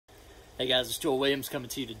Hey guys, it's Joel Williams coming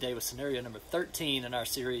to you today with scenario number 13 in our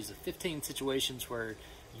series of 15 situations where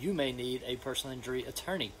you may need a personal injury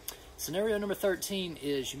attorney. Scenario number 13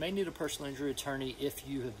 is you may need a personal injury attorney if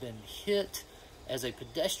you have been hit as a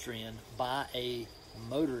pedestrian by a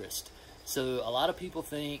motorist. So a lot of people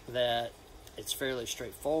think that it's fairly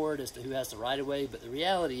straightforward as to who has the right-of-way, but the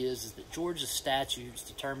reality is that Georgia statutes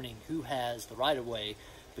determining who has the right-of-way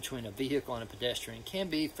between a vehicle and a pedestrian can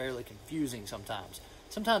be fairly confusing sometimes.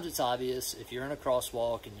 Sometimes it's obvious. If you're in a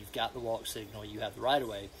crosswalk and you've got the walk signal, you have the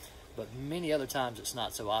right-of-way, but many other times it's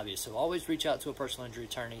not so obvious. So always reach out to a personal injury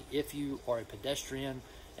attorney if you are a pedestrian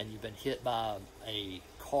and you've been hit by a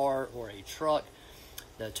car or a truck.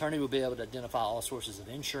 The attorney will be able to identify all sources of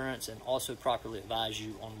insurance and also properly advise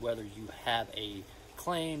you on whether you have a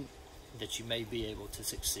claim that you may be able to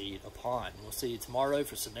succeed upon. We'll see you tomorrow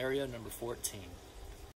for scenario number 14.